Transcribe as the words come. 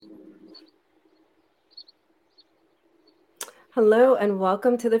Hello and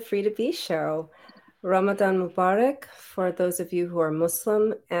welcome to the Free to Be Show. Ramadan Mubarak for those of you who are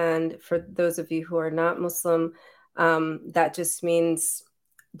Muslim, and for those of you who are not Muslim, that just means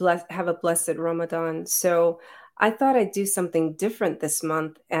have a blessed Ramadan. So I thought I'd do something different this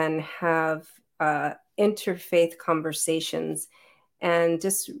month and have interfaith conversations and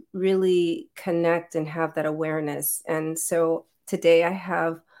just really connect and have that awareness. And so today I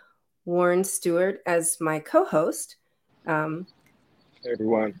have Warren Stewart as my co-host. Hey,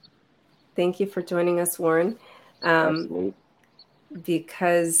 everyone. Thank you for joining us, Warren. Absolutely.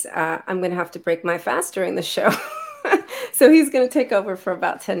 Because I'm going to have to break my fast during the show. So he's going to take over for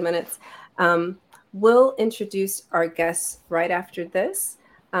about 10 minutes. We'll introduce our guests right after this,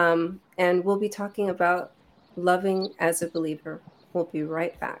 and we'll be talking about loving as a believer. We'll be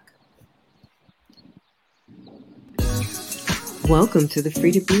right back. Welcome to the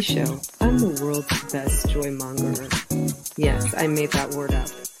Free to Be Show. I'm the world's best joy monger. Yes, I made that word up.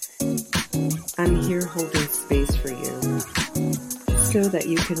 I'm here holding space for you so that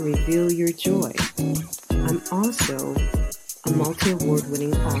you can reveal your joy. I'm also a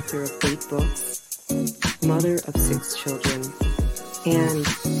multi-award-winning author of 8 books, mother of 6 children, and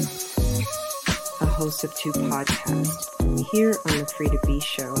a host of 2 podcasts. Here on the Free to Be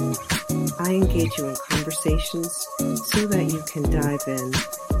Show, I engage you in conversations so that you can dive in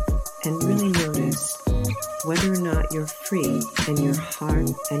and really notice whether or not you're free in your heart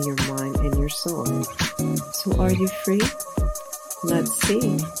and your mind and your soul. So are you free? Let's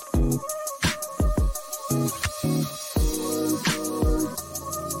see.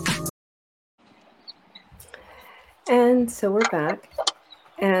 And so we're back.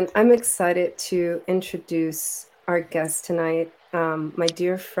 And I'm excited to introduce our guest tonight, my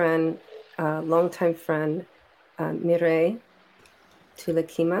dear friend, longtime friend, Mireille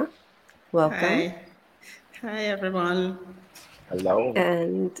Tulakima. Welcome. Hi. Hi, everyone. Hello.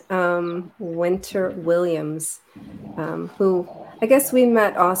 And Winter Williams, who I guess we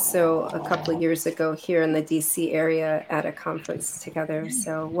met also a couple of years ago here in the DC area at a conference together.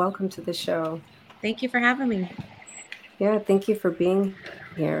 So welcome to the show. Thank you for having me. Yeah, thank you for being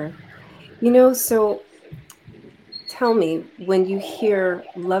here. So tell me, when you hear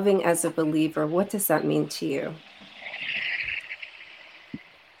loving as a believer, what does that mean to you?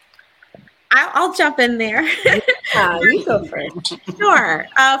 I'll jump in there. You go first. Sure.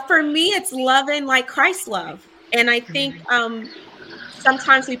 For me, it's loving like Christ love. And I think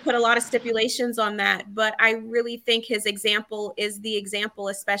sometimes we put a lot of stipulations on that, but I really think his example is the example,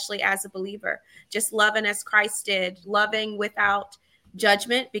 especially as a believer. Just loving as Christ did, loving without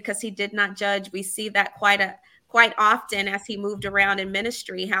judgment, because he did not judge. We see that quite often as he moved around in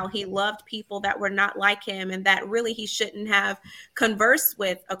ministry, how he loved people that were not like him and that really he shouldn't have conversed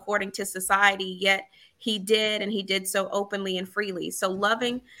with according to society, yet he did, and he did so openly and freely. So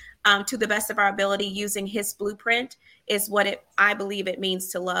loving to the best of our ability using his blueprint is what I believe it means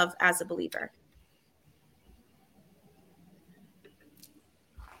to love as a believer.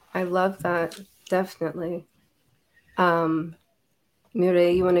 I love that. Definitely.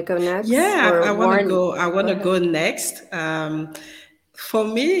 Mireille, you want to go next? Yeah, Or I want to Warren? go. I want to go next. For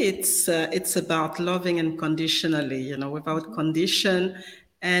me, it's about loving unconditionally. Without condition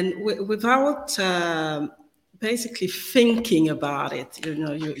and without basically thinking about it.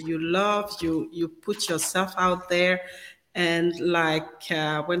 You love. You put yourself out there, and like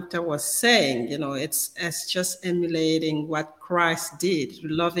Winter was saying, it's just emulating what Christ did,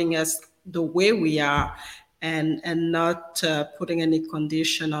 loving us the way we are, and not putting any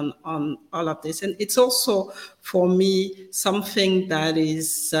condition on all of this. And it's also, for me, something that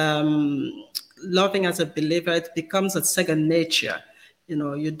is loving as a believer. It becomes a second nature.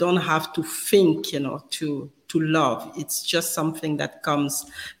 You don't have to think, to love. It's just something that comes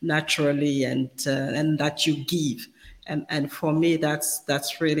naturally, and that you give. And for me,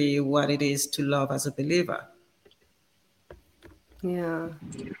 that's really what it is to love as a believer. Yeah.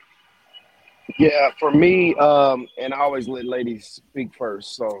 Yeah, for me, and I always let ladies speak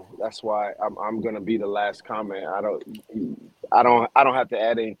first, so that's why I'm gonna be the last comment. I don't have to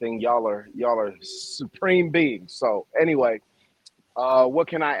add anything. Y'all are supreme beings. So anyway, what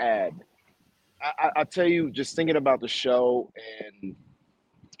can I add? I tell you, just thinking about the show and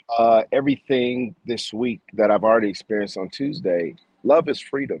everything this week that I've already experienced on Tuesday, love is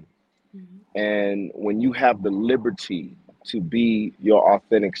freedom. And when you have the liberty to be your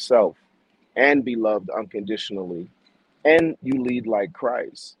authentic self and be loved unconditionally, and you lead like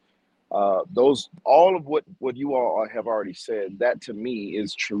Christ, those all of what you all have already said, that to me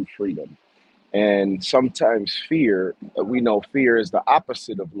is true freedom. And sometimes fear, we know fear is the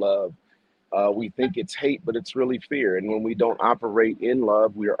opposite of love, We think it's hate, but it's really fear. And when we don't operate in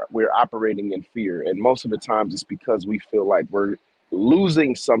love, we're operating in fear. And most of the times, it's because we feel like we're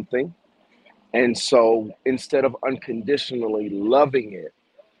losing something. And so instead of unconditionally loving it,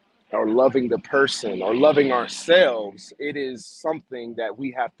 or loving the person, or loving ourselves, it is something that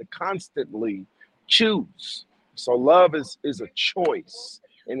we have to constantly choose. So love is a choice,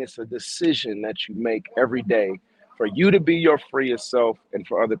 and it's a decision that you make every day for you to be your freest self, and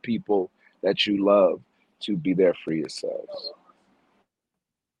for other people that you love to be their freest selves.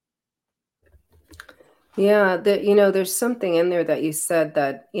 Yeah, there's something in there that you said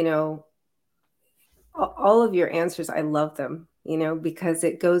that, all of your answers, I love them, because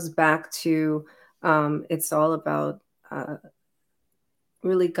it goes back to, it's all about,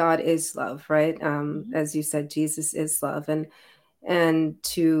 really, God is love, right? As you said, Jesus is love. And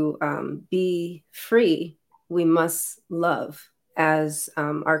to be free, we must love as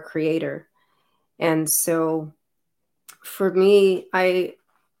our creator. And so for me, I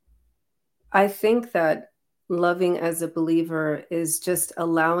think that loving as a believer is just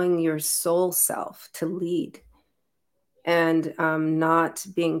allowing your soul self to lead, and not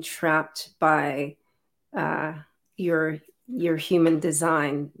being trapped by uh, your your human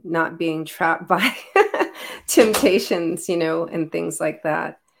design, not being trapped by temptations, and things like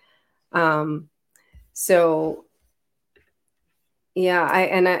that. Um, so yeah,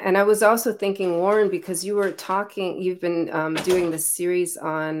 I was also thinking, Warren, because you've been doing this series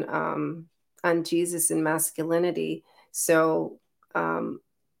on Jesus and masculinity. So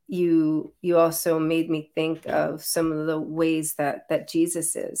you also made me think of some of the ways that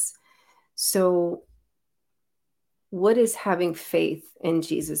Jesus is. So what does having faith in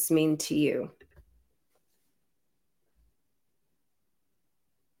Jesus mean to you?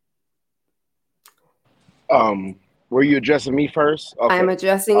 Um, were you addressing me first? I'm Okay.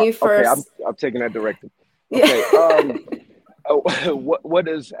 addressing you Okay, first. I'm taking that directive. Yeah. Okay. Oh, what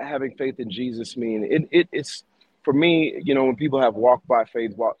does having faith in Jesus mean? It's for me, when people have walked by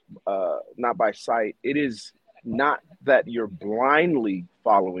faith, not by sight. It is not that you're blindly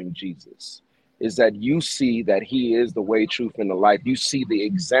following Jesus. Is that you see that He is the way, truth, and the life. You see the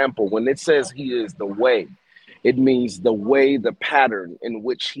example. When it says He is the way, it means the way, the pattern in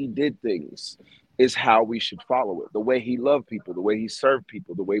which He did things is how we should follow it. The way He loved people, the way He served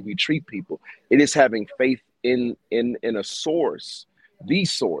people, the way we treat people. It is having faith in a source, the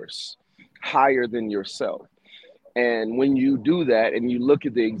source, higher than yourself. And when you do that and you look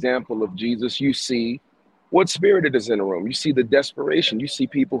at the example of Jesus, you see what spirit it is in a room. You see the desperation. You see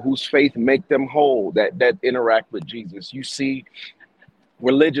people whose faith make them whole, that interact with Jesus. You see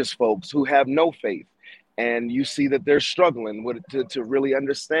religious folks who have no faith, and you see that they're struggling to really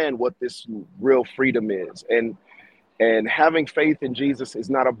understand what this real freedom is. And having faith in Jesus is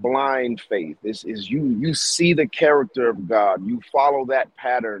not a blind faith. This is you see the character of God. You follow that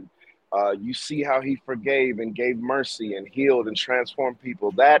pattern. You see how He forgave and gave mercy and healed and transformed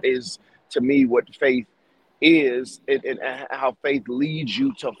people. That is, to me, what faith is, and how faith leads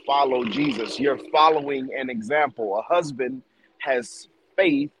you to follow Jesus. You're following an example. A husband has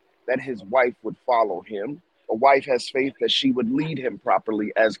faith that his wife would follow him. A wife has faith that she would lead him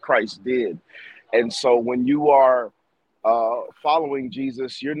properly as Christ did. And so when you are following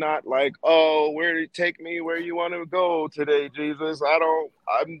Jesus, you're not like, oh, where do you take me where you want to go today, Jesus?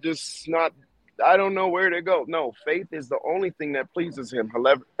 I'm just not, I don't know where to go. No, faith is the only thing that pleases Him.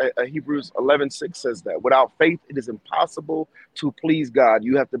 Hebrews 11:6 says that without faith, it is impossible to please God.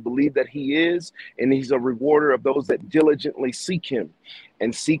 You have to believe that He is, and He's a rewarder of those that diligently seek Him.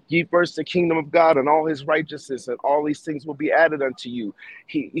 And seek ye first the kingdom of God and all His righteousness, and all these things will be added unto you.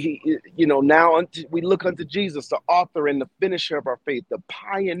 Now we look unto Jesus, the author and the finisher of our faith, the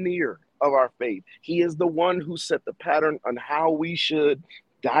pioneer of our faith. He is the one who set the pattern on how we should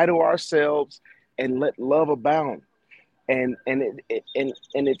die to ourselves and let love abound. And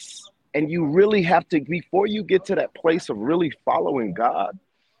you really have to, before you get to that place of really following God,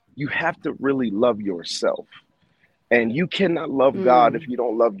 you have to really love yourself. And you cannot love God if you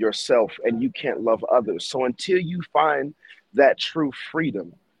don't love yourself, and you can't love others. So until you find that true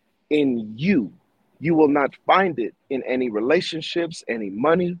freedom in you, you will not find it in any relationships, any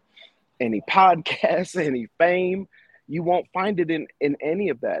money, any podcasts, any fame. You won't find it in any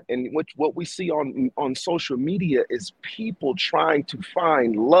of that. And what we see on social media is people trying to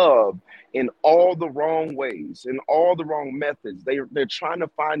find love in all the wrong ways, in all the wrong methods. They're trying to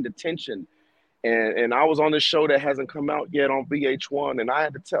find attention And I was on this show that hasn't come out yet on VH1, and I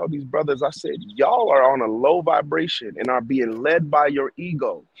had to tell these brothers, I said, y'all are on a low vibration and are being led by your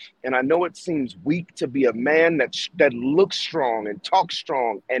ego. And I know it seems weak to be a man that looks strong and talks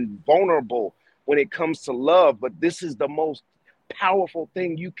strong and vulnerable when it comes to love, but this is the most powerful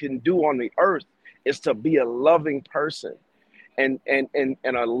thing you can do on the earth, is to be a loving person and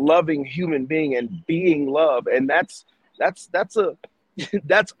a loving human being and being love. And that's a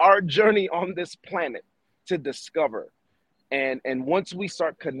that's our journey on this planet to discover. And once we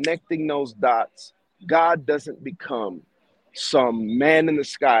start connecting those dots, God doesn't become some man in the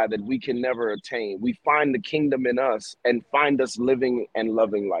sky that we can never attain. We find the kingdom in us and find us living and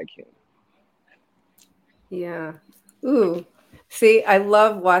loving like him. Yeah. Ooh. See, I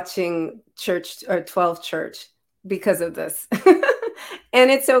love watching church or 12 church because of this. And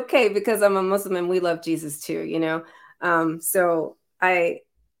it's okay because I'm a Muslim and we love Jesus too, you know? So I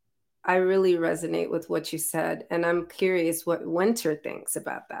really resonate with what you said, and I'm curious what Winter thinks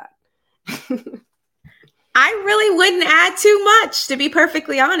about that. I really wouldn't add too much, to be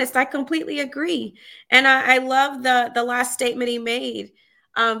perfectly honest. I completely agree. And I love the last statement he made.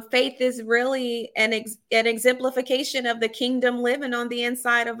 Faith is really an exemplification of the kingdom living on the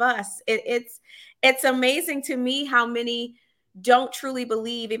inside of us. It's amazing to me how many don't truly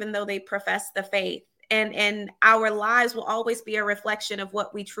believe, even though they profess the faith. And our lives will always be a reflection of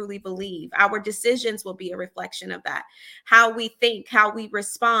what we truly believe. Our decisions will be a reflection of that. How we think, how we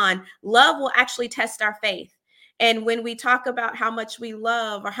respond. Love will actually test our faith. And when we talk about how much we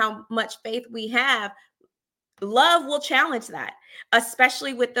love or how much faith we have, love will challenge that,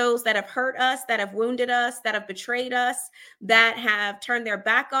 especially with those that have hurt us, that have wounded us, that have betrayed us, that have turned their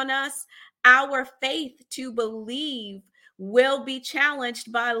back on us. Our faith to believe will be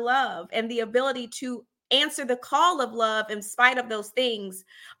challenged by love, and the ability to answer the call of love in spite of those things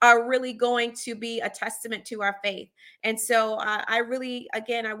are really going to be a testament to our faith. And so I really,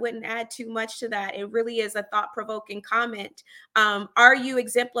 again, I wouldn't add too much to that. It really is a thought-provoking comment. Are you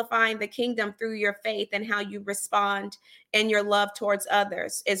exemplifying the kingdom through your faith, and how you respond and your love towards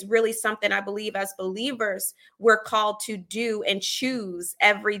others is really something I believe as believers we're called to do and choose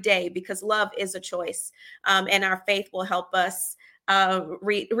every day, because love is a choice. And our faith will help us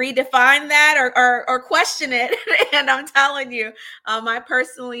redefine that or question it. And I'm telling you, I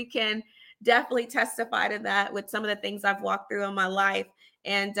personally can definitely testify to that with some of the things I've walked through in my life.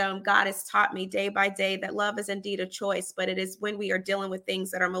 And God has taught me day by day that love is indeed a choice, but it is when we are dealing with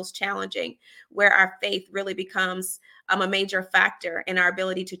things that are most challenging where our faith really becomes a major factor in our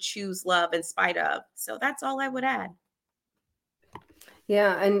ability to choose love in spite of. So that's all I would add.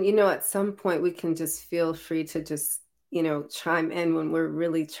 Yeah, and you know, at some point we can just feel free to just, you know, chime in when we're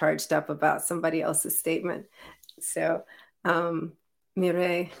really charged up about somebody else's statement. So,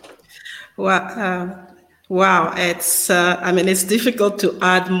 Mireille. Wow, I mean, it's difficult to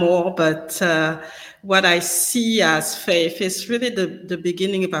add more, but what I see as faith is really the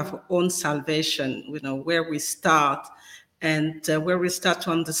beginning of our own salvation, you know, where we start and where we start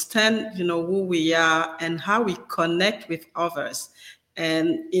to understand, you know, who we are and how we connect with others.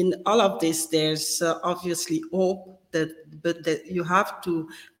 And in all of this, there's obviously hope, but that you have to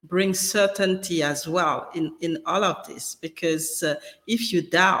bring certainty as well in all of this, because if you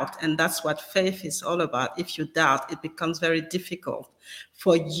doubt, and that's what faith is all about, if you doubt, it becomes very difficult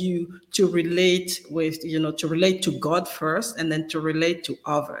for you to relate with, you know, to relate to God first and then to relate to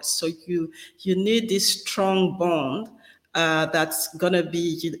others. So you need this strong bond that's gonna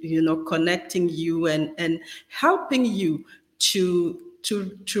be, you know, connecting you and helping you to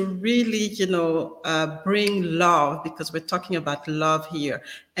really, you know, bring love, because we're talking about love here,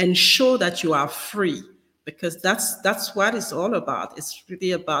 and show that you are free, because that's what it's all about. It's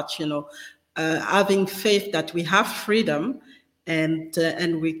really about, you know, having faith that we have freedom, and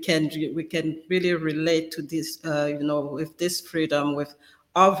we can really relate to this, you know, with this freedom with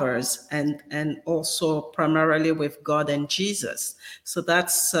others, and also primarily with God and Jesus. So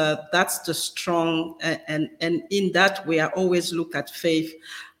that's the strong, and in that way I always look at faith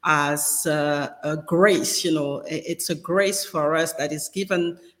as a grace. You know, it's a grace for us that is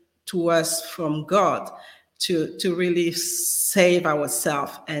given to us from God to really save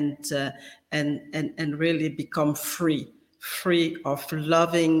ourselves and really become free of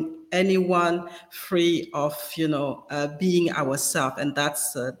loving anyone, free of, you know, being ourselves. And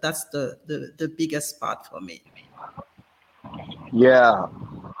that's the biggest part for me. Yeah,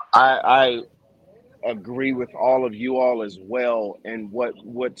 I agree with all of you all as well. And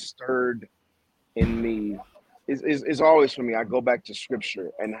what stirred in me is always for me. I go back to scripture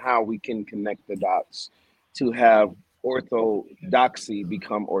and how we can connect the dots to have orthodoxy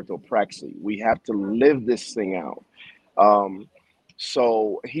become orthopraxy. We have to live this thing out. Um,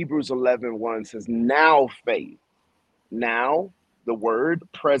 so Hebrews 11:1 says, now faith, now the word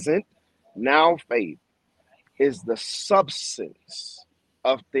present, now faith is the substance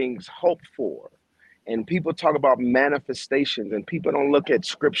of things hoped for. And people talk about manifestations, and people don't look at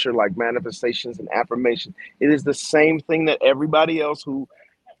scripture like manifestations and affirmation. It is the same thing that everybody else who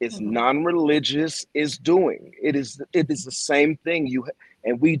is non-religious is doing. It is the same thing.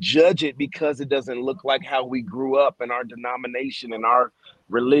 And we judge it because it doesn't look like how we grew up in our denomination and our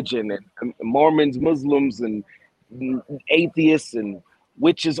religion, and Mormons, Muslims, and atheists and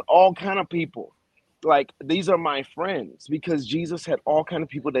witches, all kind of people. Like, these are my friends because Jesus had all kind of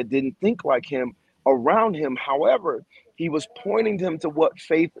people that didn't think like him around him. However, he was pointing them to what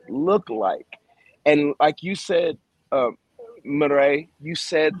faith looked like. And like you said, uh, Mireille, you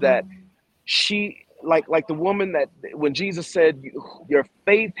said that she, like the woman that when Jesus said, your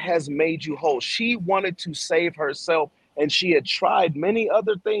faith has made you whole, she wanted to save herself, and she had tried many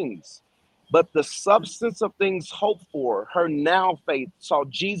other things. But the substance of things hoped for, her now faith saw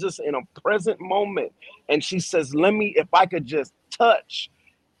Jesus in a present moment. And she says, if I could just touch.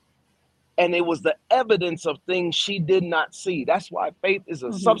 And it was the evidence of things she did not see. That's why faith is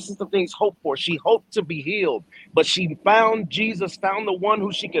a substance of things hoped for. She hoped to be healed, but she found Jesus, found the one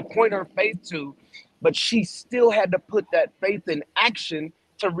who she could point her faith to, but she still had to put that faith in action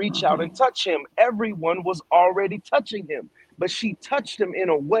to reach out and touch him. Everyone was already touching him, but she touched him in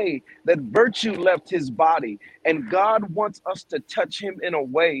a way that virtue left his body. And God wants us to touch him in a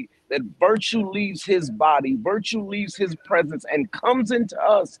way that virtue leaves his body, virtue leaves his presence, and comes into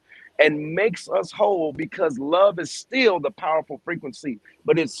us and makes us whole, because love is still the powerful frequency,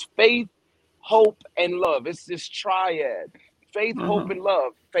 but it's faith, hope, and love. It's this triad: faith, hope, and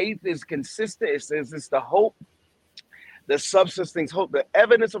love. Faith is consistent. It says it's the hope, the substance things hope, the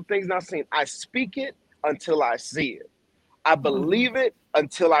evidence of things not seen. I speak it until I see it. I believe it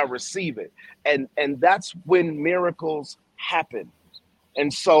until I receive it. And that's when miracles happen.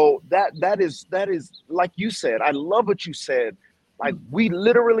 And so that is like you said. I love what you said. Like, we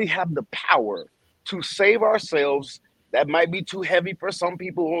literally have the power to save ourselves. That might be too heavy for some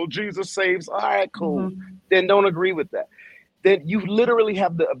people. Oh, Jesus saves. All right, cool. Then don't agree with that. Then you literally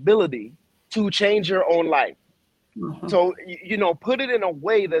have the ability to change your own life. So, put it in a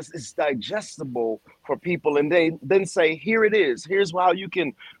way that is digestible for people, and they then say, here it is. Here's how you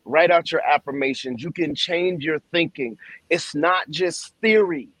can write out your affirmations. You can change your thinking. It's not just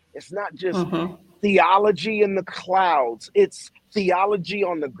theory. It's not just theology in the clouds. It's theology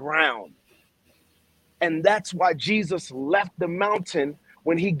on the ground. And that's why Jesus left the mountain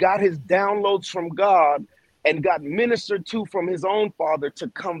when he got his downloads from God and got ministered to from his own Father, to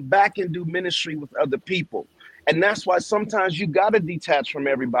come back and do ministry with other people. And that's why sometimes you got to detach from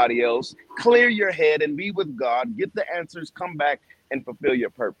everybody else, clear your head and be with God, get the answers, come back and fulfill your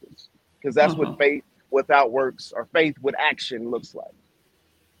purpose. Because that's what faith without works, or faith with action, looks like.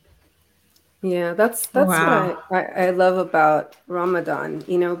 Yeah, that's what I love about Ramadan,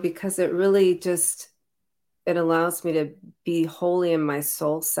 because it really just, it allows me to be holy in my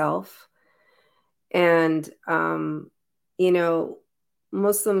soul self. And,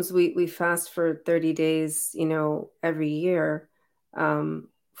 Muslims, we fast for 30 days, every year,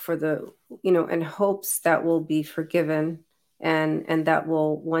 for the, in hopes that we'll be forgiven, and that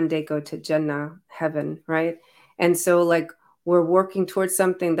will one day go to Jannah, heaven, right? And so, like, we're working towards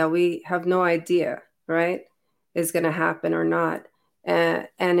something that we have no idea, right, is going to happen or not. And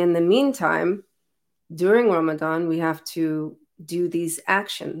in the meantime, during Ramadan, we have to do these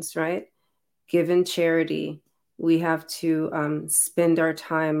actions, right? Give in charity. We have to spend our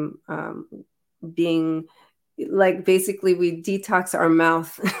time being, like, basically we detox our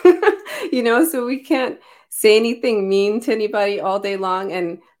mouth, so we can't say anything mean to anybody all day long.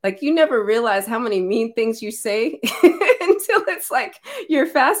 And like, you never realize how many mean things you say until it's like you're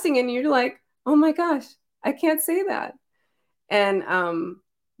fasting and you're like, oh my gosh, I can't say that. And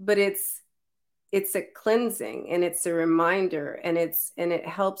but it's a cleansing, and it's a reminder, and it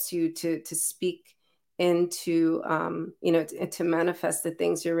helps you to speak into to manifest the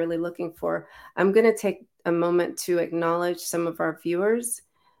things you're really looking for. I'm going to take a moment to acknowledge some of our viewers.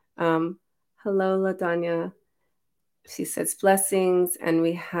 Hello, LaDanya. She says blessings. And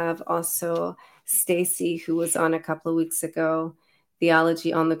we have also Stacy, who was on a couple of weeks ago.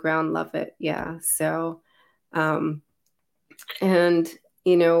 Theology on the ground, love it. Yeah. So, and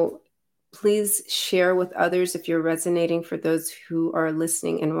please share with others if you're resonating, for those who are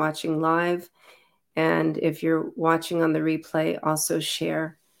listening and watching live. And if you're watching on the replay, also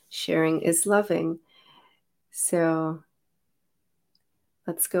share. Sharing is loving. So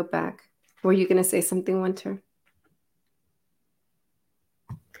let's go back. Were you going to say something, Winter?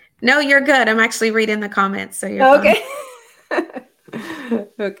 No, you're good. I'm actually reading the comments, so you're okay.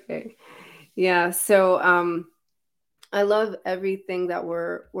 Okay. Yeah. So I love everything that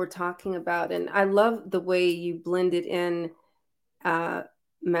we're talking about, and I love the way you blended in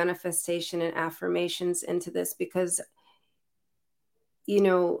manifestation and affirmations into this, because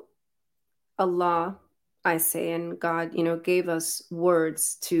Allah, I say, and God, gave us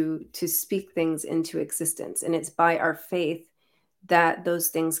words to speak things into existence, and it's by our faith that those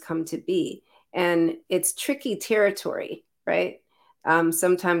things come to be. And it's tricky territory, right?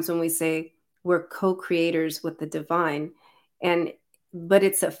 Sometimes when we say we're co-creators with the divine, but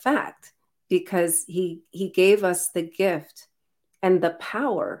it's a fact, because he gave us the gift and the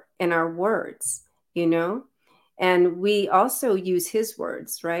power in our words, and we also use his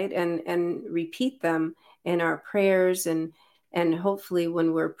words, right, and repeat them in our prayers, and hopefully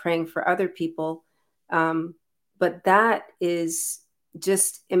when we're praying for other people. But that is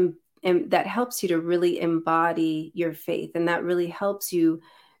just that helps you to really embody your faith, and that really helps you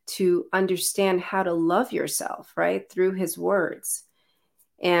to understand how to love yourself, right, through his words.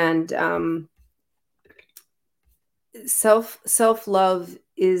 And self-love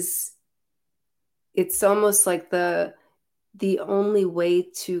it's almost like the only way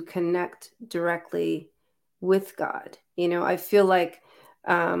to connect directly with God. I feel like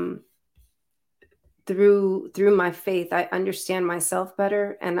through my faith, I understand myself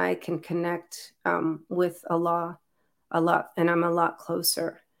better, and I can connect with Allah a lot, and I'm a lot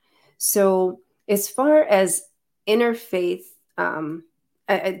closer. So as far as inner faith,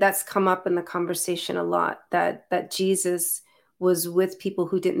 that's come up in the conversation a lot, that Jesus was with people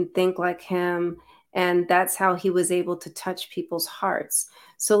who didn't think like him, and that's how he was able to touch people's hearts.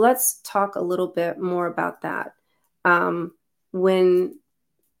 So let's talk a little bit more about that.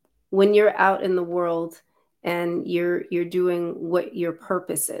 When you're out in the world and you're doing what your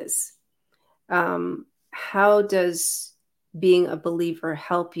purpose is, how does being a believer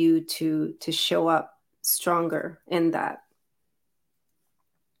help you to show up stronger in that?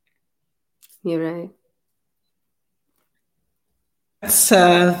 You're right. That's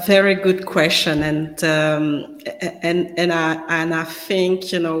a very good question, and I think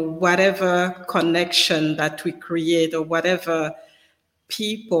whatever connection that we create, or whatever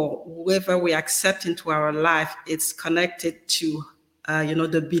people, whoever we accept into our life, it's connected to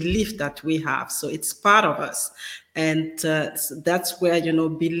the belief that we have. So it's part of us, and so that's where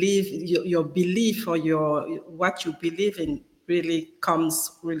belief, your belief, or what you believe in really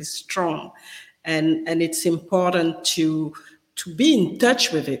comes really strong, and it's important to be in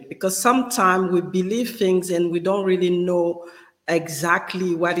touch with it, because sometimes we believe things and we don't really know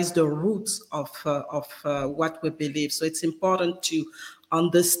exactly what is the roots of what we believe. So it's important to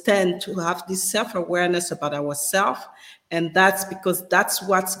understand, to have this self-awareness about ourselves, and that's because that's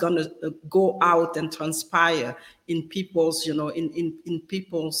what's going to go out and transpire in people's, in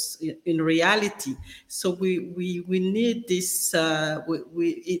people's, in reality. So we need this.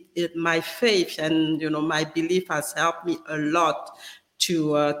 My faith and my belief has helped me a lot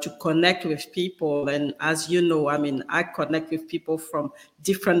to connect with people. And as you know, I mean, I connect with people from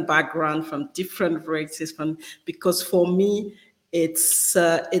different backgrounds, from different races, because for me, it's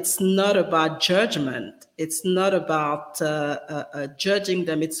not about judgment. It's not about judging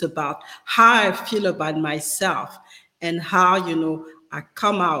them. It's about how I feel about myself, and how I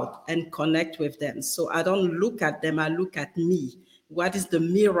come out and connect with them. So I don't look at them, I look at me. What is the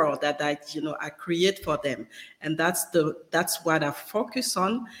mirror that I create for them? And that's what I focus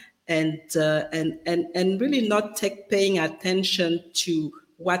on, and really not paying attention to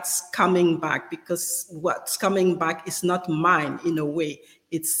what's coming back, because what's coming back is not mine in a way.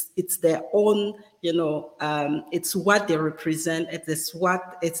 It's their own, it's what they represent.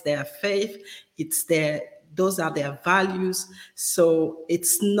 It's their faith. Those are their values. So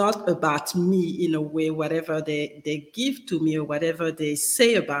it's not about me in a way. Whatever they give to me, or whatever they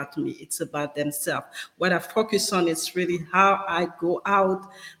say about me, it's about themselves. What I focus on is really how I go out,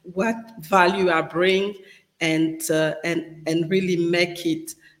 what value I bring, and really make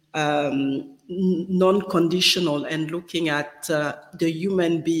it non-conditional, and looking at the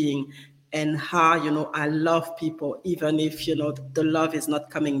human being, and how I love people, even if the love is not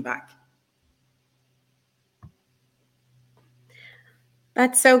coming back.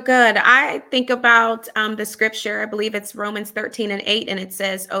 That's so good. I think about the scripture. I believe it's Romans 13:8, and it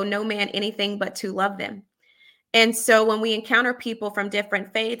says, "Oh, no man anything but to love them." And so when we encounter people from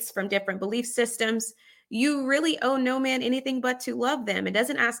different faiths, from different belief systems, You really owe no man anything but to love them. It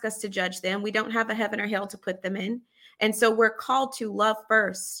doesn't ask us to judge them. We don't have a heaven or hell to put them in. And so we're called to love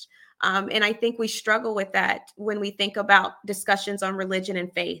first. And I think we struggle with that when we think about discussions on religion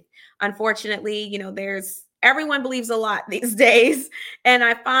and faith. Unfortunately, there's everyone believes a lot these days. And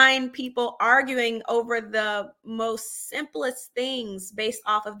I find people arguing over the most simplest things based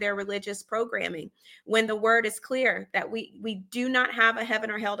off of their religious programming, when the word is clear that we do not have a heaven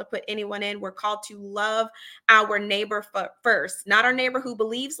or hell to put anyone in. We're called to love our neighbor first, not our neighbor who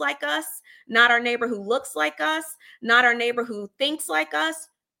believes like us, not our neighbor who looks like us, not our neighbor who thinks like us,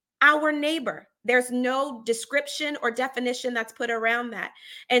 our neighbor. There's no description or definition that's put around that.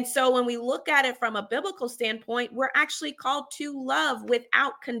 And so when we look at it from a biblical standpoint, we're actually called to love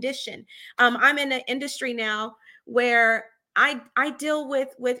without condition. I'm in an industry now where I deal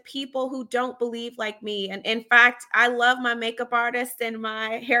with people who don't believe like me. And in fact, I love my makeup artist and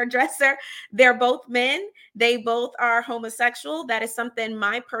my hairdresser. They're both men. They both are homosexual. That is something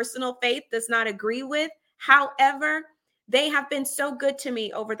my personal faith does not agree with. However, they have been so good to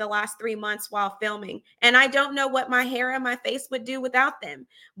me over the last 3 months while filming. And I don't know what my hair and my face would do without them.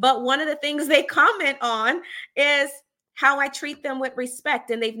 But one of the things they comment on is how I treat them with respect.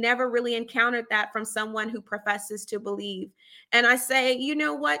 And they've never really encountered that from someone who professes to believe. And I say, you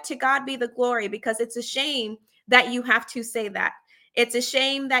know what? To God be the glory, because it's a shame that you have to say that. It's a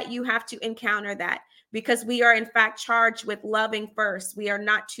shame that you have to encounter that, because we are in fact charged with loving first. We are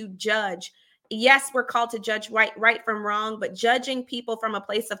not to judge. Yes, we're called to judge right from wrong, but judging people from a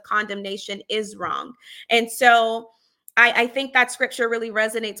place of condemnation is wrong. And so I think that scripture really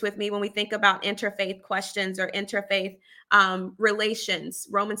resonates with me when we think about interfaith questions or interfaith relations.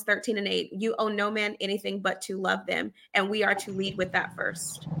 Romans 13:8, you owe no man anything but to love them. And we are to lead with that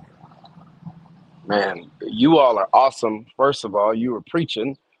first. Man, you all are awesome. First of all, you were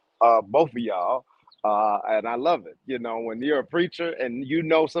preaching, both of y'all. And I love it. When you're a preacher and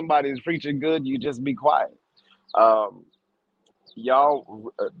somebody's preaching good, you just be quiet.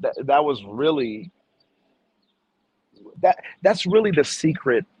 Y'all, that was really, that's really the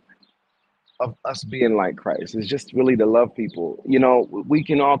secret of us being like Christ. It's just really to love people. We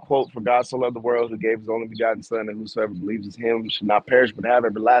can all quote, "For God so loved the world, who gave his only begotten son, and whosoever believes in him should not perish but have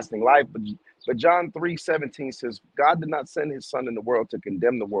everlasting life." But John 3:17 says, "God did not send his son in the world to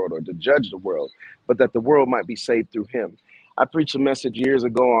condemn the world or to judge the world, but that the world might be saved through him." I preached a message years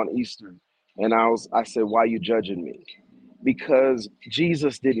ago on Easter, and I said, "Why are you judging me?" Because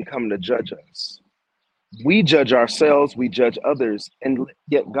Jesus didn't come to judge us. We judge ourselves, we judge others, and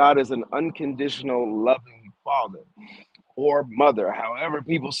yet God is an unconditional, loving father or mother, however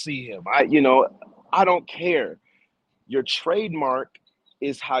people see him. I don't care. Your trademark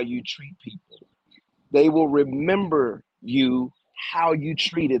is how you treat people. They will remember you how you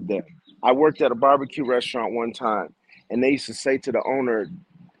treated them. I worked at a barbecue restaurant one time, and they used to say to the owner,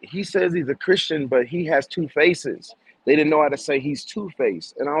 he says he's a Christian, but he has two faces. They didn't know how to say he's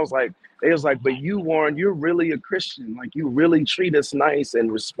two-faced. And they was like, "But you, Warren, you're really a Christian. Like, you really treat us nice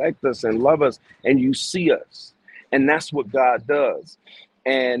and respect us and love us, and you see us." And that's what God does.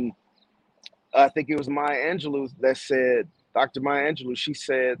 And I think it was Maya Angelou that said, Dr. Maya Angelou, she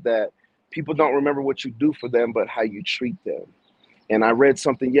said that people don't remember what you do for them, but how you treat them. And I read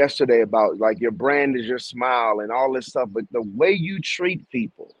something yesterday about, like, your brand is your smile and all this stuff, but the way you treat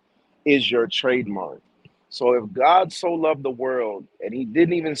people is your trademark. So if God so loved the world and he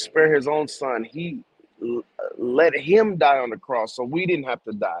didn't even spare his own son, he let him die on the cross so we didn't have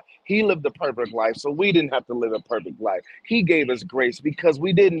to die. He lived a perfect life so we didn't have to live a perfect life. He gave us grace because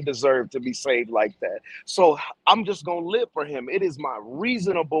we didn't deserve to be saved like that. So I'm just going to live for him. It is my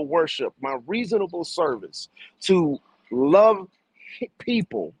reasonable worship, my reasonable service to love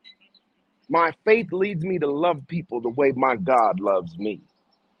people. My faith leads me to love people the way my God loves me.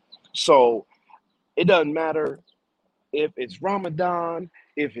 So it doesn't matter if it's Ramadan,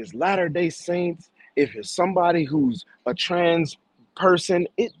 if it's Latter-day Saints, if it's somebody who's a trans person,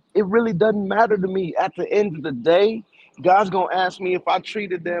 it really doesn't matter to me. At the end of the day, God's going to ask me if I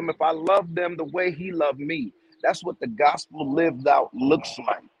treated them, if I loved them the way he loved me. That's what the gospel lived out looks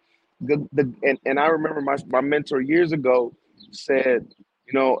like. And I remember my mentor years ago said,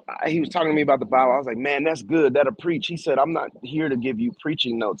 he was talking to me about the Bible. I was like, "Man, that's good. That'll preach." He said, "I'm not here to give you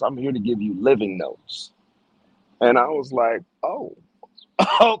preaching notes. I'm here to give you living notes." And I was like, "Oh,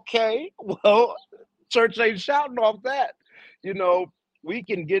 okay. Well, church ain't shouting off that." We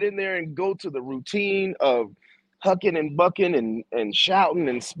can get in there and go to the routine of hucking and bucking and shouting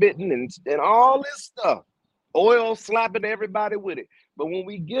and spitting and all this stuff, oil slapping everybody with it. But when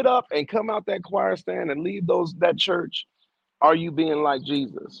we get up and come out that choir stand and leave that church, are you being like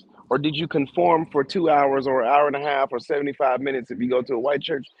Jesus? Or did you conform for 2 hours or an hour and a half or 75 minutes if you go to a white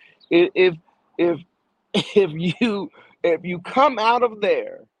church? If if if you come out of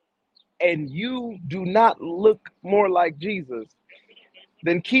there and you do not look more like Jesus,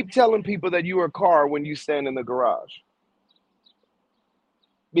 then keep telling people that you are a car when you stand in the garage.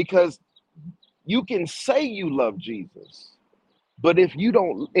 Because you can say you love Jesus, but if you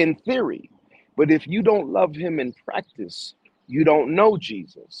don't, in theory, but if you don't love him in practice, you don't know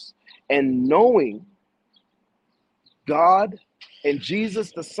Jesus. And knowing God and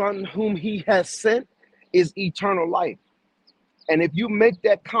Jesus, the Son whom he has sent, is eternal life. And if you make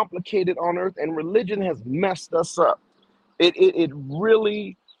that complicated on earth, and religion has messed us up, it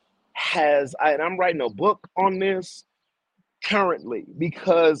really has. And I'm writing a book on this currently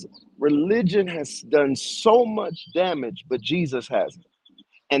because religion has done so much damage, but Jesus hasn't.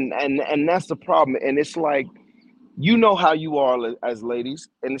 And that's the problem. And it's like, you know how you are as ladies,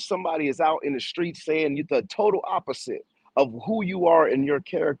 and if somebody is out in the street saying you the total opposite of who you are in your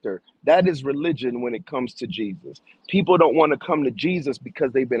character, that is religion when it comes to Jesus. People don't want to come to Jesus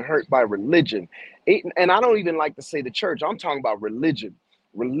because they've been hurt by religion. And I don't even like to say the church, I'm talking about religion.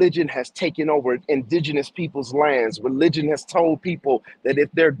 Religion has taken over indigenous people's lands. Religion has told people that if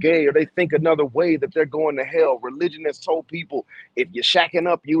they're gay or they think another way, that they're going to hell. Religion has told people if you're shacking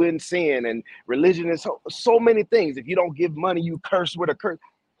up, you in sin. And religion is so many things. If you don't give money, you curse with a curse.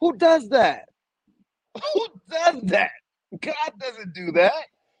 Who does that? Who does that? God doesn't do that.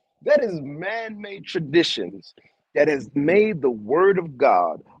 That is man-made traditions that has made the word of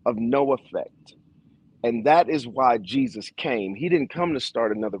God of no effect. And that is why Jesus came. He didn't come to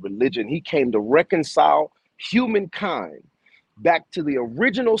start another religion. He came to reconcile humankind back to the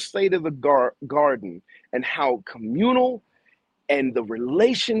original state of the garden, and how communal and the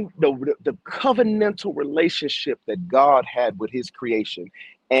covenantal relationship that God had with his creation.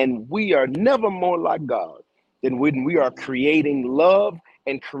 And we are never more like God than when we are creating love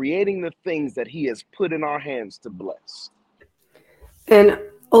and creating the things that he has put in our hands to bless. And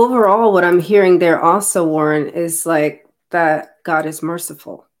overall, what I'm hearing there also, Warren, is like that God is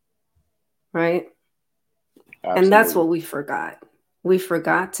merciful, right? Absolutely. And that's what we forgot. We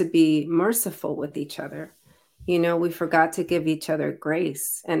forgot to be merciful with each other. You know, we forgot to give each other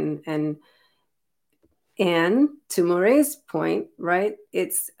grace. And to Moray's point, right?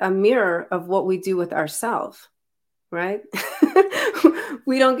 It's a mirror of what we do with ourselves, right?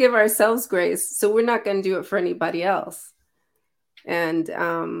 We don't give ourselves grace, so we're not going to do it for anybody else. And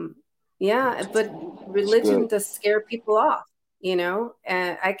yeah, but religion does scare people off, you know.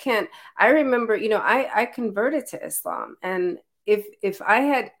 And I remember, you know, I converted to Islam, and if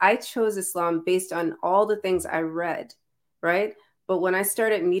I chose Islam based on all the things I read, right? But when I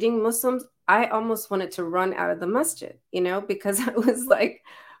started meeting Muslims, I almost wanted to run out of the masjid, you know, because I was like,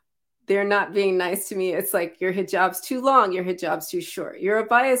 they're not being nice to me. It's like, your hijab's too long, your hijab's too short, your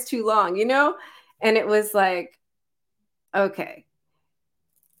abaya is too long, you know? And it was like, okay,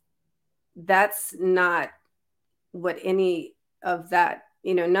 that's not what any of that,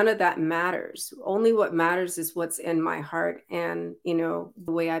 you know, none of that matters. Only what matters is what's in my heart and, you know,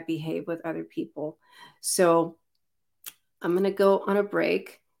 the way I behave with other people. So I'm going to go on a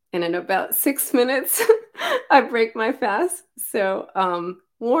break. And in about 6 minutes, I break my fast. So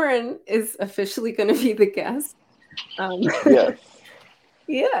Warren is officially going to be the guest. Yes.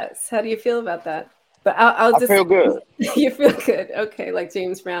 Yes. How do you feel about that? But I'll just. I feel good. You feel good. Okay, like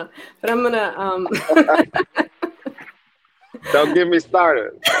James Brown. But I'm gonna. Don't get me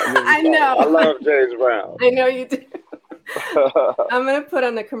started. I know. I love James Brown. I know you do. I'm gonna put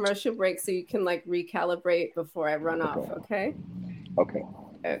on a commercial break so you can like recalibrate before I run off. Okay. Okay.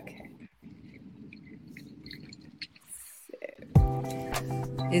 Okay.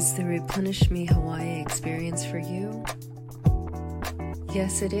 Is the Replenish Me Hawaii experience for you?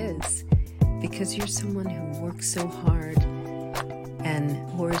 Yes, it is. Because you're someone who works so hard and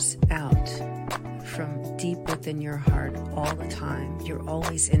pours out from deep within your heart all the time. You're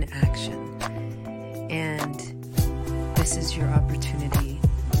always in action. And this is your opportunity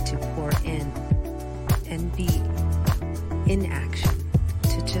to pour in and be in action,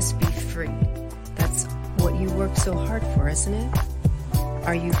 to just be free. That's what you work so hard for, isn't it?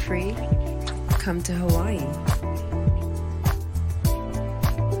 Are you free? Come to Hawaii.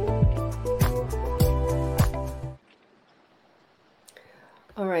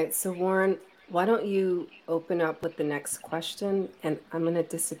 All right, so Warren, why don't you open up with the next question, and I'm going to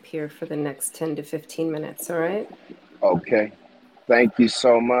disappear for the next 10 to 15 minutes, all right? Okay. Thank you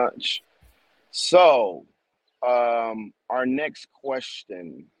so much. So, our next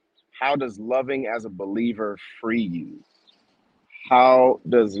question, how does loving as a believer free you? How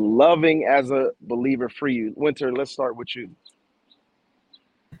does loving as a believer free you? Winter, let's start with you.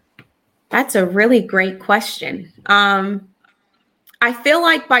 That's a really great question. I feel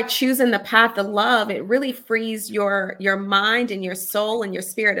like by choosing the path of love, it really frees your mind and your soul and your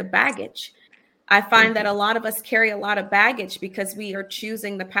spirit of baggage. I find that Mhm. a lot of us carry a lot of baggage because we are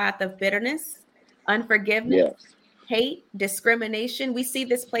choosing the path of bitterness, unforgiveness, Yes. hate, discrimination. We see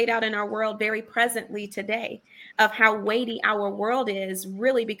this played out in our world very presently today, of how weighty our world is,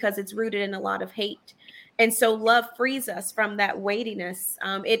 really because it's rooted in a lot of hate. And so love frees us from that weightiness.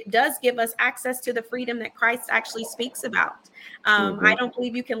 It does give us access to the freedom that Christ actually speaks about. I Hmm. don't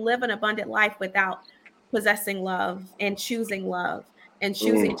believe you can live an abundant life without possessing love and choosing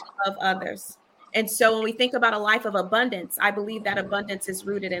Mm. to love others. And so when we think about a life of abundance, I believe that abundance is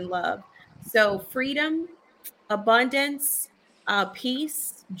rooted in love. So freedom, abundance,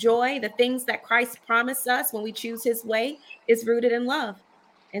 peace, joy, the things that Christ promised us when we choose his way is rooted in love.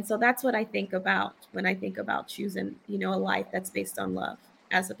 And so that's what I think about when I think about choosing, a life that's based on love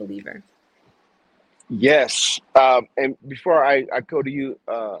as a believer. Yes. And before I go to you,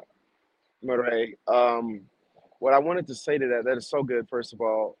 Murray, what I wanted to say to that, that is so good, first of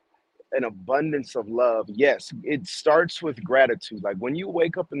all, an abundance of love. Yes, it starts with gratitude. Like when you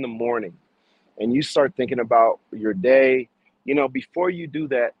wake up in the morning and you start thinking about your day, before you do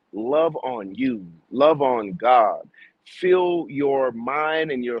that, love on you, love on God. Fill your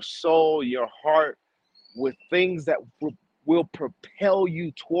mind and your soul, your heart with things that will propel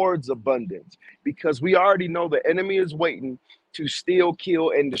you towards abundance, because we already know the enemy is waiting to steal,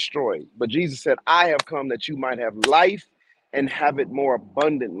 kill, and destroy. But Jesus said, I have come that you might have life and have it more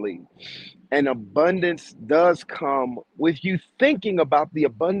abundantly. And abundance does come with you thinking about the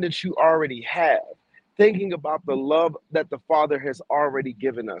abundance you already have, thinking about the love that the Father has already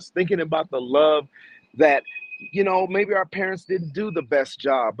given us, thinking about the love that, maybe our parents didn't do the best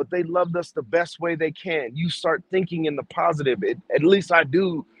job, but they loved us the best way they can. You start thinking in the positive. At least I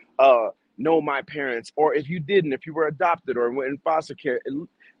do know my parents. Or if you didn't, if you were adopted or went in foster care,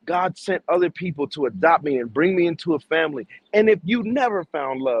 God sent other people to adopt me and bring me into a family. And if you never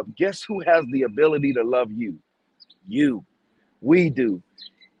found love, guess who has the ability to love you? You. We do.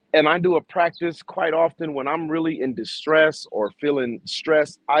 And I do a practice quite often when I'm really in distress or feeling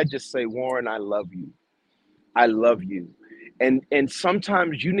stressed. I just say, Warren, I love you. I love you. And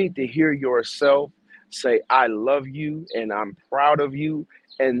sometimes you need to hear yourself say, I love you and I'm proud of you.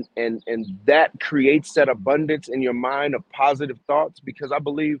 And that creates that abundance in your mind of positive thoughts, because I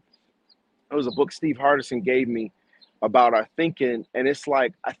believe it was a book Steve Hardison gave me about our thinking. And it's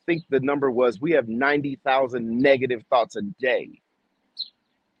like, I think the number was we have 90,000 negative thoughts a day.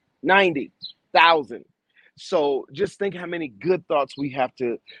 90,000. So just think how many good thoughts we have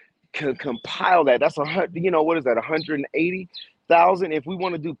to compile that. That's what is that? 180,000. If we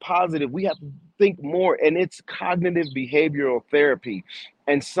want to do positive, we have to think more. And it's cognitive behavioral therapy.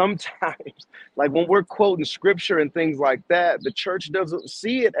 And sometimes, like when we're quoting scripture and things like that, the church doesn't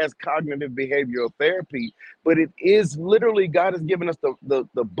see it as cognitive behavioral therapy, but it is literally God has given us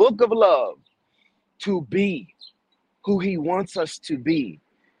the book of love to be who he wants us to be.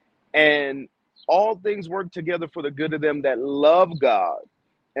 And all things work together for the good of them that love God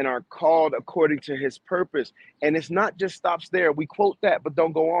and are called according to his purpose. And it's not just stops there. We quote that, but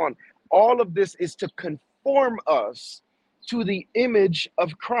don't go on. All of this is to conform us to the image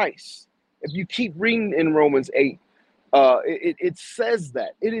of Christ. If you keep reading in Romans 8, it says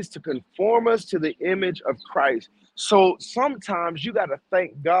that it is to conform us to the image of Christ. So sometimes you got to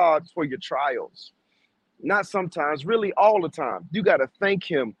thank God for your trials. Not sometimes, really all the time. You got to thank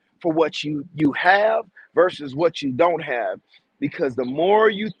him for what you have versus what you don't have, because the more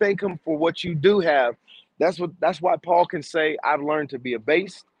you thank him for what you do have, that's why Paul can say, I've learned to be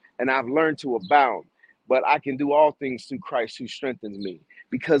abased and I've learned to abound, but I can do all things through Christ who strengthens me,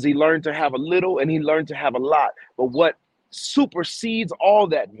 because he learned to have a little and he learned to have a lot. But what supersedes all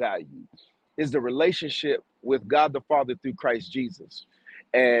that value is the relationship with God the Father through Christ Jesus.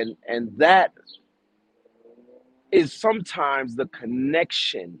 And that is sometimes the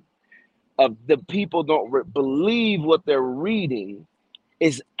connection of the people don't believe what they're reading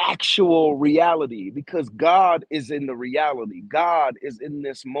is actual reality, because God is in the reality. God is in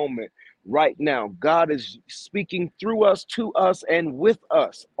this moment right now. God is speaking through us, to us, and with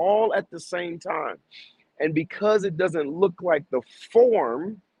us all at the same time. And because it doesn't look like the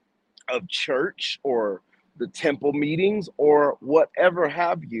form of church or the temple meetings or whatever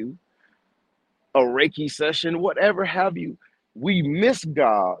have you, a Reiki session, whatever have you, we miss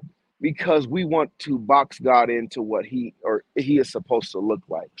God because we want to box God into what he is supposed to look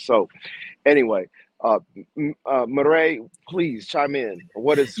like. So anyway, Murray, please chime in.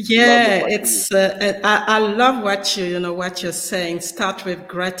 What does love look Yeah, like for you? it's I love what what you're saying. Start with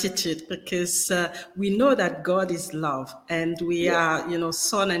gratitude because we know that God is love, and we Yeah. are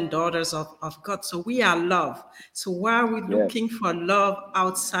son and daughters of God. So we are love. So why are we Yes. looking for love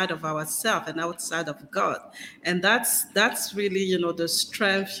outside of ourselves and outside of God? And that's really the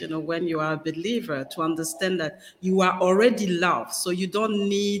strength when you are a believer to understand that you are already loved. So you don't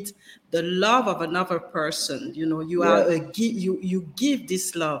need the love of another person. You are Yes. you give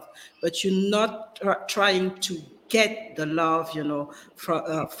this love, but you're not trying to get the love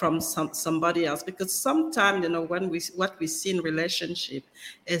from somebody else, because sometimes when what we see in relationship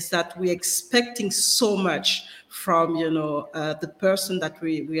is that we're expecting so much from the person that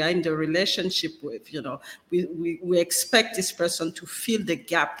we are in the relationship with. We expect this person to fill the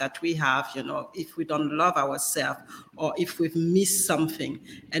gap that we have, if we don't love ourselves or if we've missed something,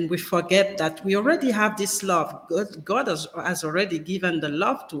 and we forget that we already have this love. God has already given the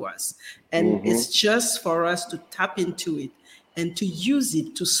love to us, and Mm-hmm. it's just for us to tap into it and to use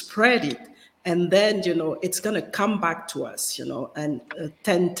it, to spread it, and then it's going to come back to us, and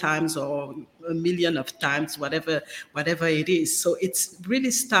 10 times or a million of times, whatever it is. So it's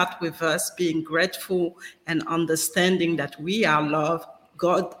really start with us being grateful and understanding that we are loved.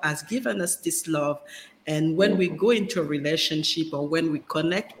 God has given us this love, and when we Mm-hmm. go into a relationship or when we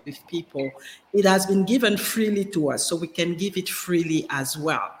connect with people, it has been given freely to us, so we can give it freely as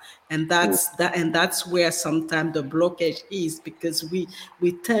well. And that's where sometimes the blockage is, because we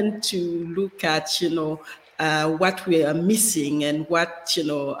tend to look at what we are missing and what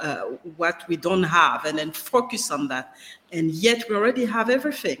we don't have, and then focus on that. And yet we already have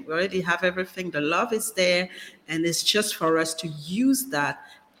everything. We already have everything. The love is there, and it's just for us to use that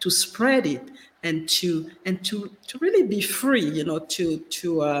to spread it, and to really be free,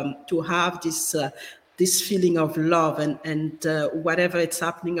 to have this feeling of love, and whatever it's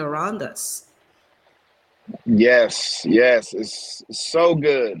happening around us. Yes, yes, it's so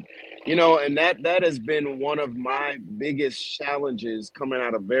good. And that has been one of my biggest challenges coming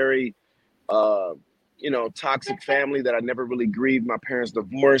out of very uh toxic family that I never really grieved my parents'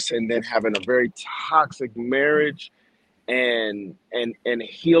 divorce, and then having a very toxic marriage and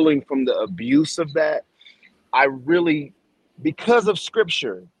healing from the abuse of that. I really, because of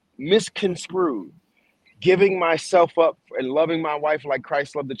scripture, misconstrued giving myself up and loving my wife like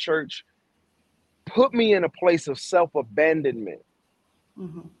Christ loved the church, put me in a place of self-abandonment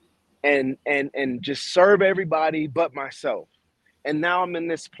Mm-hmm. and just serve everybody but myself. And now I'm in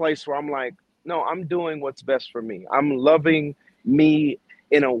this place where I'm like, no, I'm doing what's best for me. I'm loving me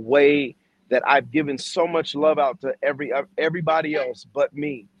in a way that I've given so much love out to everybody else but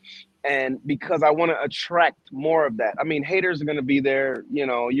me. And because I want to attract more of that. I mean, haters are going to be there,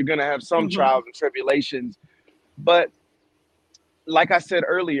 you're going to have some Mm-hmm. trials and tribulations, but like I said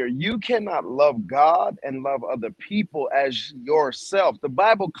earlier, you cannot love God and love other people as yourself. The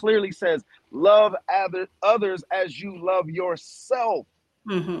Bible clearly says, love others as you love yourself.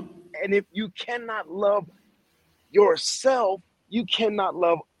 Mm-hmm. And if you cannot love yourself, you cannot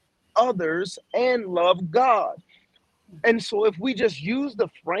love others and love God. And so if we just use the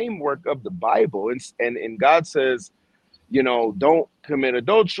framework of the Bible, and God says, don't commit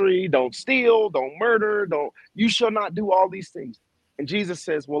adultery, don't steal, don't murder, you shall not do all these things. And Jesus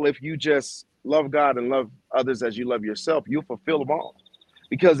says, well, if you just love God and love others as you love yourself, you'll fulfill them all.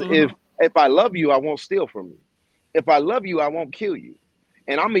 Because if Mm-hmm. if I love you, I won't steal from you. If I love you, I won't kill you.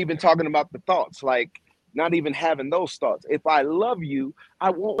 And I'm even talking about the thoughts, like not even having those thoughts. If I love you,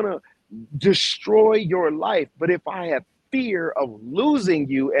 I won't want to destroy your life. But if I have fear of losing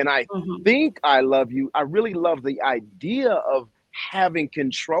you and I Mm-hmm. think I love you, I really love the idea of having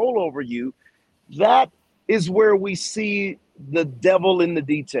control over you. That is where we see the devil in the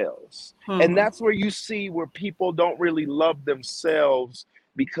details. And Mm-hmm. that's where you see where people don't really love themselves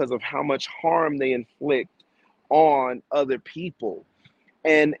because of how much harm they inflict on other people.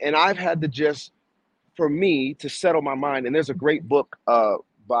 And I've had to just, for me, to settle my mind. And there's a great book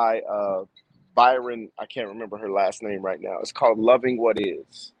by Byron. I can't remember her last name right now. It's called Loving What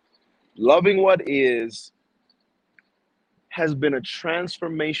Is. Loving What Is has been a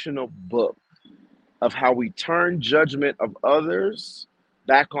transformational book of how we turn judgment of others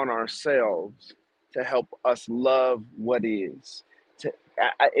back on ourselves to help us love what is.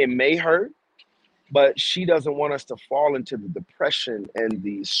 It may hurt, but she doesn't want us to fall into the depression and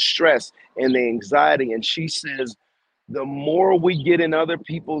the stress and the anxiety. And she says, the more we get in other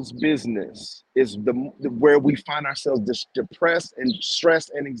people's business is where we find ourselves depressed and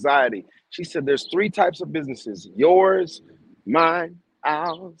stressed and anxiety. She said there's three types of businesses: yours, mine,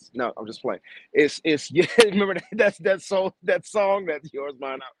 ours. No, I'm just playing. It's yeah. Remember that song that's yours,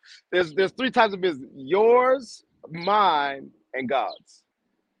 mine, out. There's three types of business: yours, mine, and God's.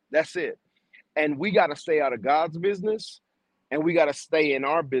 That's it. And we got to stay out of God's business, and we got to stay in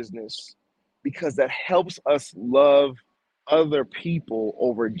our business, because that helps us love other people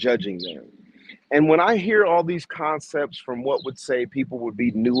over judging them. And when I hear all these concepts from what would say people would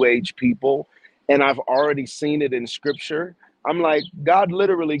be new age people, and I've already seen it in scripture, I'm like, God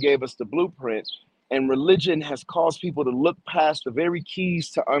literally gave us the blueprint, and religion has caused people to look past the very keys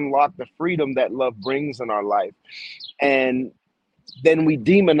to unlock the freedom that love brings in our life. And then we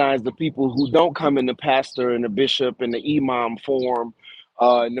demonize the people who don't come in the pastor and the bishop and the imam form,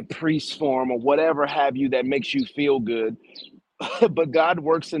 and the priest form, or whatever have you that makes you feel good. But God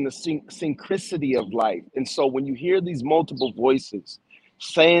works in the synchronicity of life. And so when you hear these multiple voices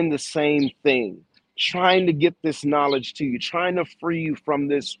saying the same thing, trying to get this knowledge to you, trying to free you from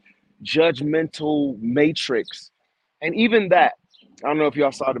this judgmental matrix, and even that, I don't know if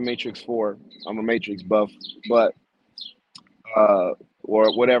y'all saw the Matrix 4. I'm a Matrix buff, but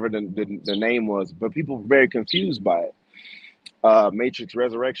or whatever the name was, but people were very confused by it. Matrix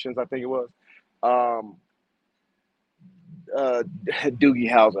Resurrections, I think it was. Um, Doogie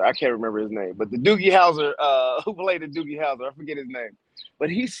Howser. I can't remember his name, but the Doogie Howser, who played the Doogie Howser, I forget his name. But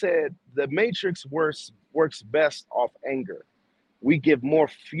he said the Matrix works best off anger. We give more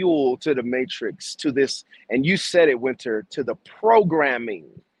fuel to the Matrix, to this, and you said it, Winter, to the programming.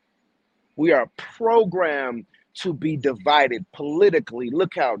 We are programmed to be divided politically.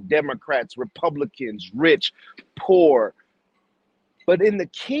 Look how Democrats, Republicans, rich, poor. But in the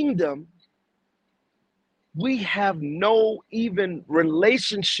kingdom, we have no even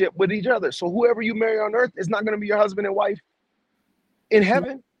relationship with each other. So whoever you marry on earth is not going to be your husband and wife in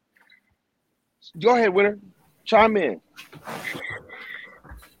heaven. Go ahead, Winter. Chime in.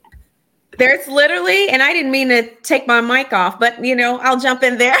 There's literally, and I didn't mean to take my mic off, but I'll jump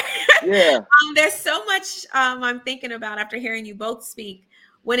in there. Yeah. There's so much I'm thinking about after hearing you both speak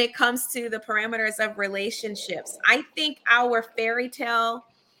when it comes to the parameters of relationships. I think our fairy tale,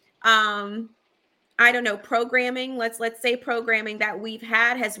 programming, let's say programming that we've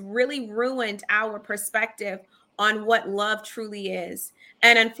had has really ruined our perspective on what love truly is.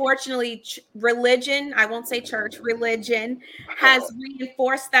 And unfortunately, religion, I won't say church, religion has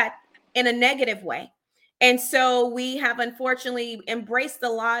reinforced that in a negative way. And so we have unfortunately embraced a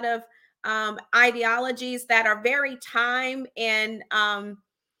lot of ideologies that are very time and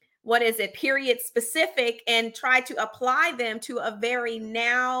period specific, and try to apply them to a very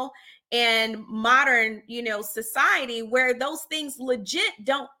now and modern, society, where those things legit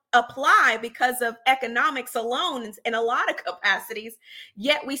don't apply because of economics alone in a lot of capacities.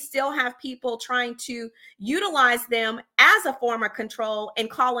 Yet we still have people trying to utilize them as a form of control and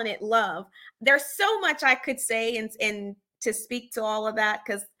calling it love. There's so much I could say and to speak to all of that,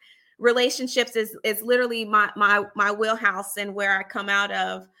 because relationships is literally my wheelhouse and where I come out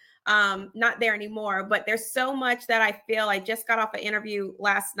of. Not there anymore, but there's so much that I feel. I just got off an interview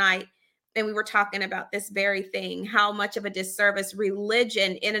last night, and we were talking about this very thing, how much of a disservice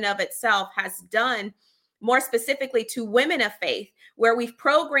religion in and of itself has done, more specifically to women of faith, where we've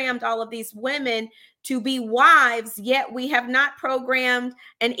programmed all of these women to be wives, yet we have not programmed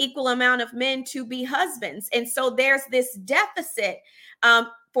an equal amount of men to be husbands. And so there's this deficit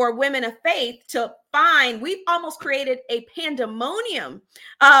for women of faith to find. We've almost created a pandemonium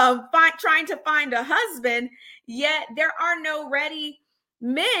trying to find a husband, yet there are no ready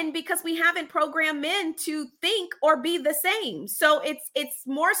men because we haven't programmed men to think or be the same. So it's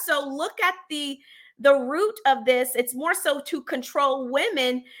more so, look at the root of this. It's more so to control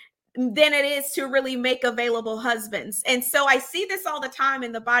women than it is to really make available husbands. And so I see this all the time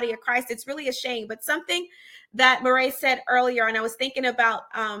in the body of Christ. It's really a shame. But something that Murray said earlier, and I was thinking about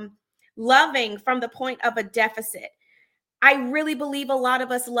loving from the point of a deficit. I really believe a lot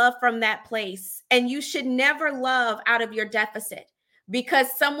of us love from that place. And you should never love out of your deficit, because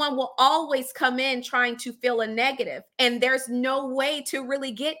someone will always come in trying to fill a negative. And there's no way to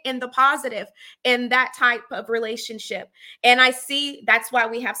really get in the positive in that type of relationship. And I see that's why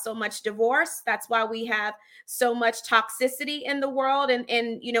we have so much divorce. That's why we have so much toxicity in the world and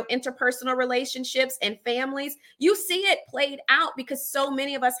interpersonal relationships and families. You see it played out because so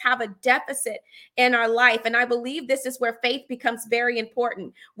many of us have a deficit in our life. And I believe this is where faith becomes very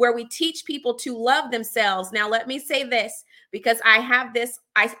important, where we teach people to love themselves. Now, let me say this, because I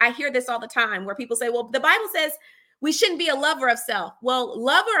hear this all the time, where people say, well, the Bible says we shouldn't be a lover of self. Well,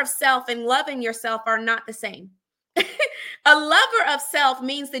 lover of self and loving yourself are not the same. A lover of self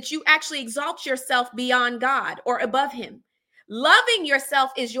means that you actually exalt yourself beyond God or above him. Loving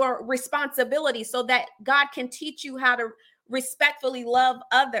yourself is your responsibility so that God can teach you how to respectfully love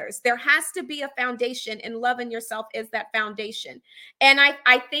others. There has to be a foundation, and loving yourself is that foundation. And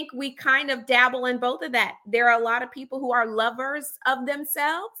I think we kind of dabble in both of that. There are a lot of people who are lovers of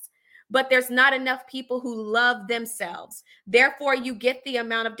themselves, but there's not enough people who love themselves. Therefore, you get the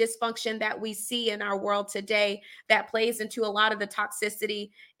amount of dysfunction that we see in our world today that plays into a lot of the toxicity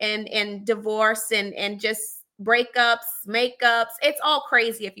and divorce and just breakups, makeups. It's all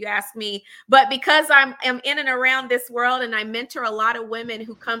crazy if you ask me. But because I'm in and around this world, and I mentor a lot of women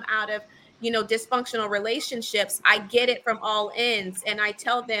who come out of, dysfunctional relationships, I get it from all ends. And I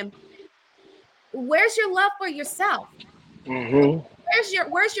tell them, where's your love for yourself? Mm-hmm.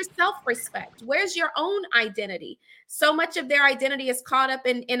 Where's your self-respect? Where's your own identity? So much of their identity is caught up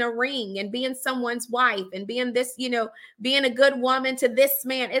in a ring and being someone's wife and being this, being a good woman to this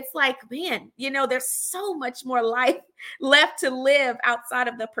man. It's like, man, there's so much more life left to live outside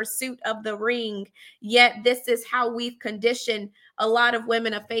of the pursuit of the ring. Yet this is how we've conditioned a lot of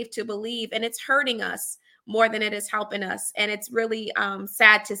women of faith to believe, and it's hurting us more than it is helping us. And it's really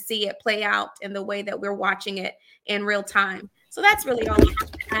sad to see it play out in the way that we're watching it in real time. So that's really all I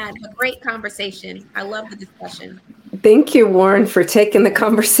have to add. A great conversation. I love the discussion. Thank you, Warren, for taking the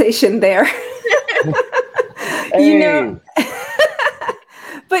conversation there. Hey.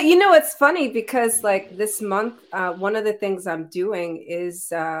 But it's funny because like this month, one of the things I'm doing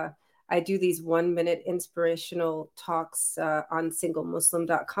is I do these 1-minute inspirational talks on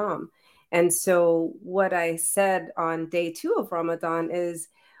singlemuslim.com. And so what I said on day 2 of Ramadan is,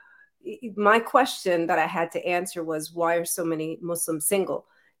 my question that I had to answer was, why are so many Muslims single?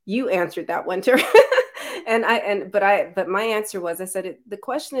 You answered that, Winter. But my answer was, I said, the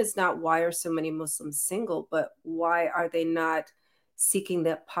question is not why are so many Muslims single, but why are they not seeking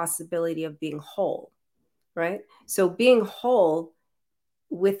the possibility of being whole, right? So being whole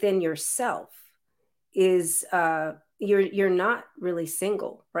within yourself is, you're not really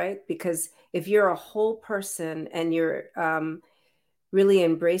single, right? Because if you're a whole person and you're really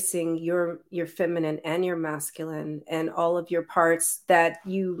embracing your feminine and your masculine and all of your parts that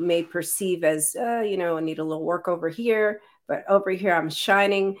you may perceive as, I need a little work over here, but over here I'm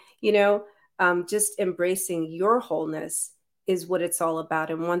shining, just embracing your wholeness is what it's all about.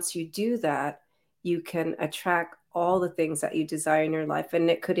 And once you do that, you can attract all the things that you desire in your life. And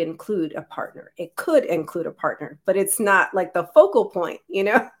it could include a partner. But it's not like the focal point,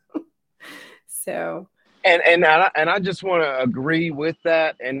 So. And I just want to agree with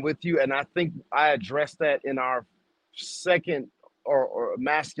that and with you. And I think I addressed that in our second or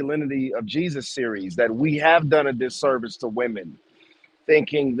masculinity of Jesus series, that we have done a disservice to women,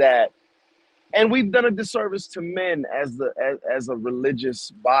 thinking that, and we've done a disservice to men as a religious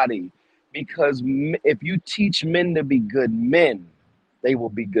body, because if you teach men to be good men, they will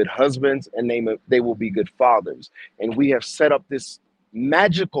be good husbands and they will be good fathers. And we have set up this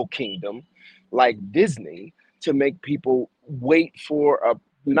magical kingdom like Disney to make people wait for a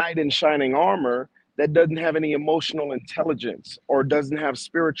knight in shining armor that doesn't have any emotional intelligence or doesn't have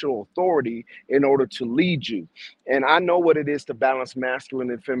spiritual authority in order to lead you. And I know what it is to balance masculine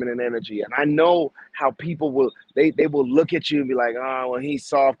and feminine energy. And I know how people will, they will look at you and be like, oh, well, he's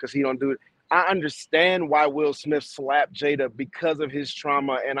soft because he don't do it. I understand why Will Smith slapped Jada because of his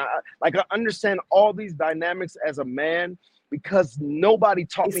trauma. And I understand all these dynamics as a man because nobody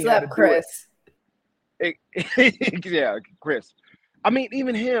taught me how to do it. Yeah, Chris. I mean,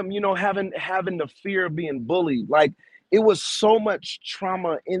 even him, having the fear of being bullied, like it was so much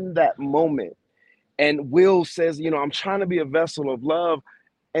trauma in that moment. And Will says, I'm trying to be a vessel of love.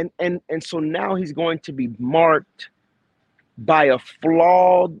 And so now he's going to be marked by a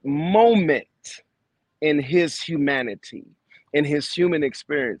flawed moment in his humanity, in his human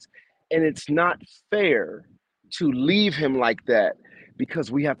experience. And it's not fair to leave him like that,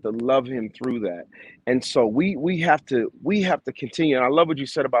 because we have to love him through that. And so we have to continue. And I love what you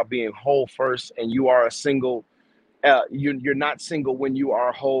said about being whole first, and you are a single. You're not single when you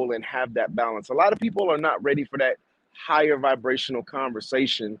are whole and have that balance. A lot of people are not ready for that higher vibrational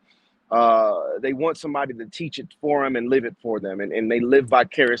conversation. They want somebody to teach it for them and live it for them. And they live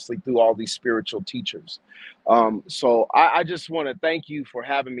vicariously through all these spiritual teachers. So I just want to thank you for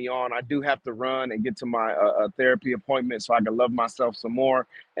having me on. I do have to run and get to my therapy appointment so I can love myself some more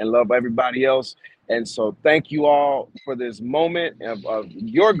and love everybody else. And so thank you all for this moment of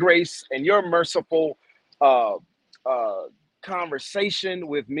your grace and your merciful conversation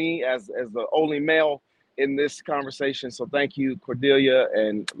with me as the only male in this conversation. So thank you, Cordelia,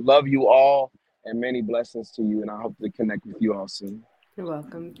 and love you all, and many blessings to you. And I hope to connect with you all soon. You're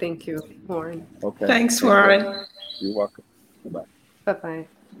welcome. Thank you, Warren. Okay. Thanks, Warren. You're welcome. Bye. Bye-bye.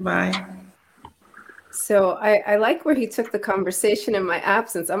 Bye. So I like where he took the conversation in my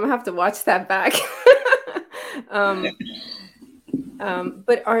absence. I'm gonna have to watch that back.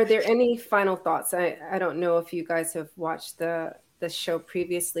 But are there any final thoughts? I don't know if you guys have watched the show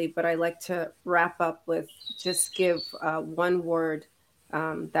previously, but I like to wrap up with just give one word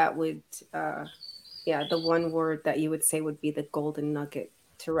that would, the one word that you would say would be the golden nugget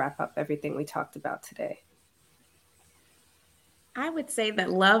to wrap up everything we talked about today. I would say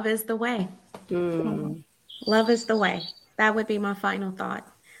that love is the way. Mm. Love is the way. That would be my final thought.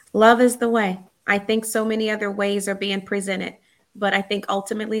 Love is the way. I think so many other ways are being presented, but I think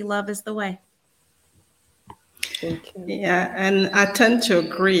ultimately love is the way. Thank you. Yeah, and I tend to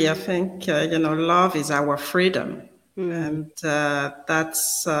agree. I think love is our freedom, and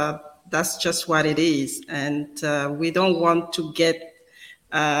that's just what it is. And we don't want to get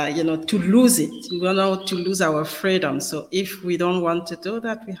to lose it. We don't want to lose our freedom. So if we don't want to do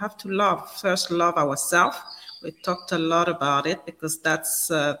that, we have to first love ourselves. We talked a lot about it because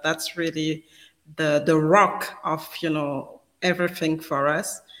that's really the rock of everything for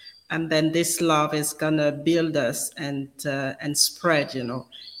us. And then this love is gonna build us and spread,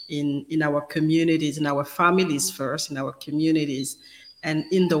 in our communities, in our families first, in our communities, and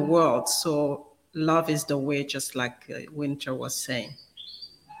in the world. So love is the way, just like Winter was saying.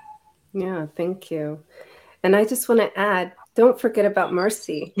 Yeah, thank you. And I just want to add, don't forget about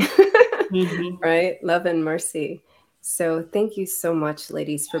mercy, right? Love and mercy. So thank you so much,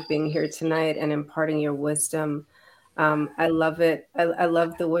 ladies, for being here tonight and imparting your wisdom. I love it. I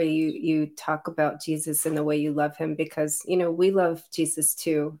love the way you talk about Jesus and the way you love him, because, we love Jesus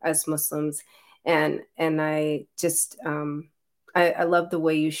too as Muslims. And I just, I love the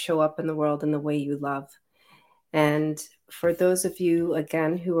way you show up in the world and the way you love. And for those of you,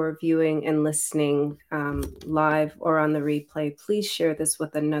 again, who are viewing and listening live or on the replay, please share this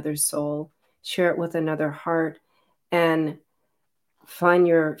with another soul, share it with another heart, and find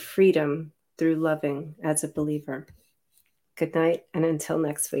your freedom through loving as a believer. Good night, and until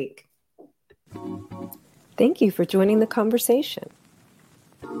next week. Thank you for joining the conversation.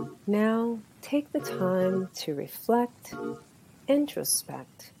 Now, take the time to reflect,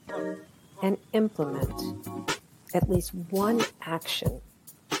 introspect, and implement at least one action.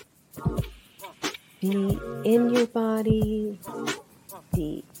 Be in your body,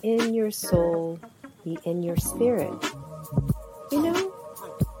 be in your soul, be in your spirit.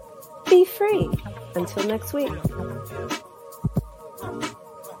 Be free. Until next week.